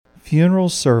Funeral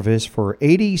service for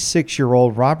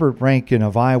 86-year-old Robert Rankin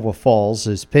of Iowa Falls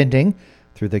is pending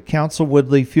through the Council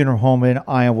Woodley Funeral Home in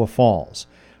Iowa Falls.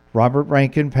 Robert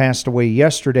Rankin passed away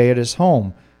yesterday at his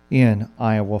home in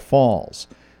Iowa Falls.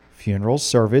 Funeral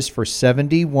service for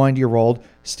 71-year-old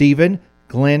Stephen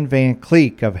Glenn Van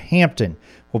Cleek of Hampton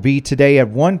will be today at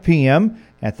 1 p.m.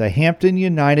 at the Hampton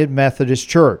United Methodist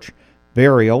Church.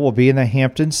 Burial will be in the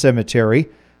Hampton Cemetery.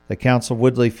 The Council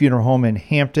Woodley Funeral Home in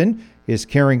Hampton is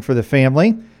caring for the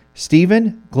family.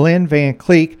 Stephen Glenn Van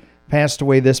Cleek passed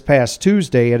away this past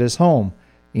Tuesday at his home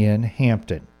in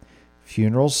Hampton.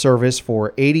 Funeral service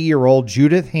for 80-year-old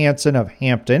Judith Hanson of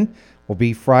Hampton will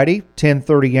be Friday,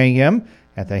 10:30 a.m.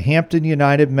 at the Hampton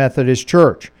United Methodist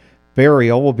Church.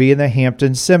 Burial will be in the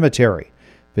Hampton Cemetery.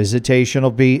 Visitation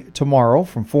will be tomorrow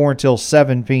from 4 until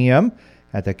 7 p.m.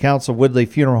 at the Council Woodley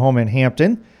Funeral Home in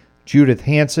Hampton. Judith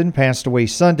Hanson passed away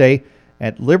Sunday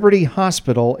at Liberty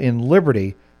Hospital in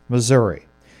Liberty, Missouri.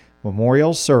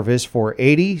 Memorial service for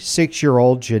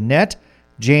 86-year-old Jeanette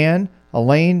Jan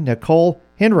Elaine Nicole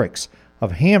Hendricks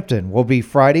of Hampton will be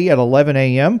Friday at 11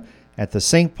 a.m. at the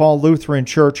St. Paul Lutheran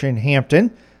Church in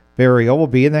Hampton. Burial will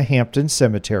be in the Hampton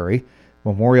Cemetery.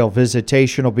 Memorial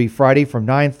visitation will be Friday from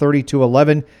 9:30 to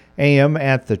 11 a.m.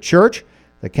 at the church.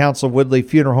 The Council Woodley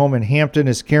Funeral Home in Hampton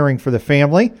is caring for the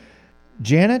family.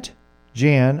 Janet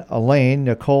Jan Elaine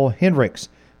Nicole Hendricks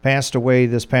passed away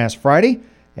this past Friday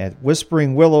at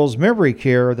Whispering Willows Memory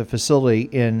Care, the facility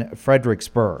in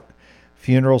Fredericksburg.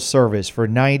 Funeral service for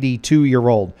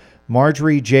 92-year-old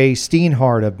Marjorie J.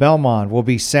 Steenhardt of Belmont will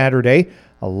be Saturday,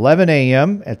 11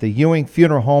 a.m. at the Ewing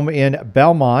Funeral Home in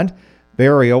Belmont.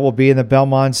 Burial will be in the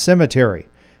Belmont Cemetery.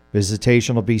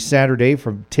 Visitation will be Saturday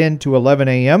from 10 to 11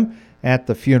 a.m. at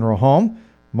the funeral home.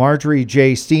 Marjorie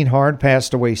J. Steenhardt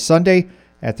passed away Sunday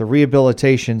at the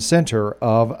Rehabilitation Center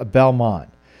of Belmont.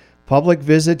 Public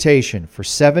visitation for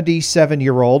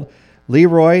 77-year-old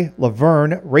Leroy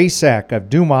Laverne Rasak of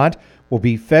Dumont will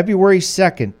be February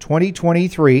 2nd,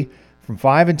 2023 from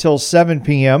 5 until 7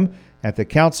 p.m. at the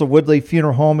Council Woodley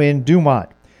Funeral Home in Dumont.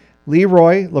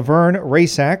 Leroy Laverne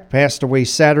Rasak passed away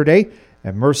Saturday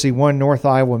at Mercy One North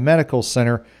Iowa Medical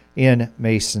Center in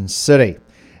Mason City.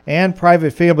 And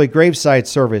private family gravesite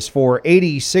service for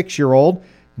 86-year-old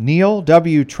Neil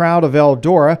W. Trout of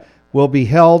Eldora will be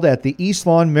held at the East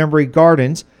Lawn Memory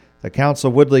Gardens, the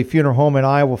Council Woodley Funeral Home in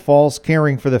Iowa Falls,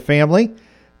 caring for the family.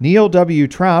 Neil W.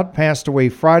 Trout passed away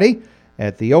Friday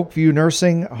at the Oakview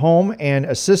Nursing Home and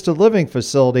Assisted Living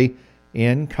Facility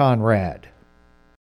in Conrad.